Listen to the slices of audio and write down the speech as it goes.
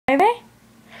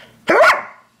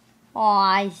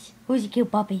Aw, who's a cute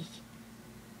puppy?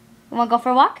 You wanna go for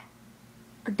a walk?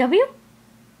 W?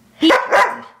 Pee?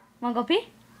 Wanna go pee?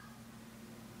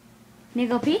 Need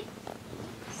to go pee?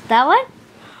 Is that one?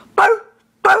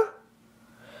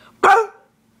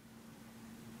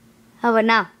 How about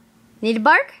now? Need to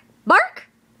bark? Bark?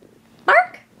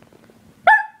 Bark?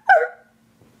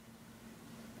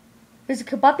 Who's a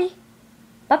cute puppy?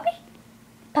 Puppy?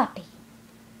 Puppy.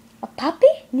 A puppy?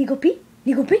 Need to go pee?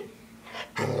 Need to go pee?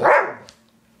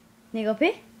 Need to go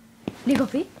pee? Need to go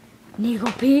pee? Need to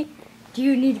go pee? Do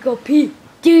you need to go pee?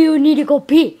 Do you need to go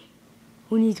pee?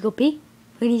 Who needs to go pee?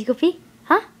 Who needs to go pee?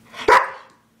 Huh?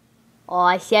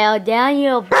 Oh, settle down, you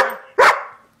little boy.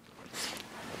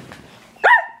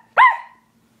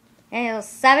 Hey, you little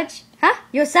savage? Huh?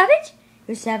 You a savage?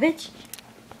 You a savage?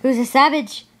 Who's a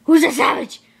savage? Who's a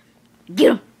savage?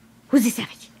 Get him! Who's a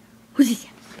savage? Who's a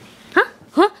savage? Huh?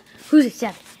 Huh? Who's a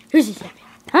savage? Who's a savage?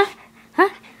 Huh? Huh?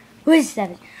 Who's a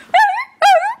savage?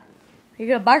 You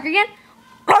gonna bark again?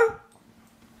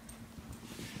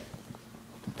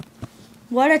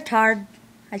 What a tard.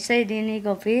 I say, do you need to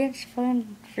go pee? It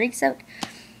fucking freaks out.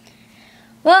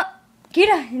 Well,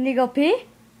 Kita, you need to go pee? You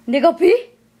need to go pee?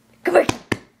 Come here.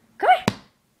 Come here.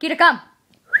 Kita, come.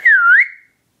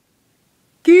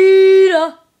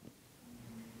 Kita.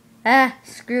 Ah,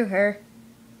 screw her.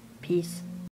 Peace.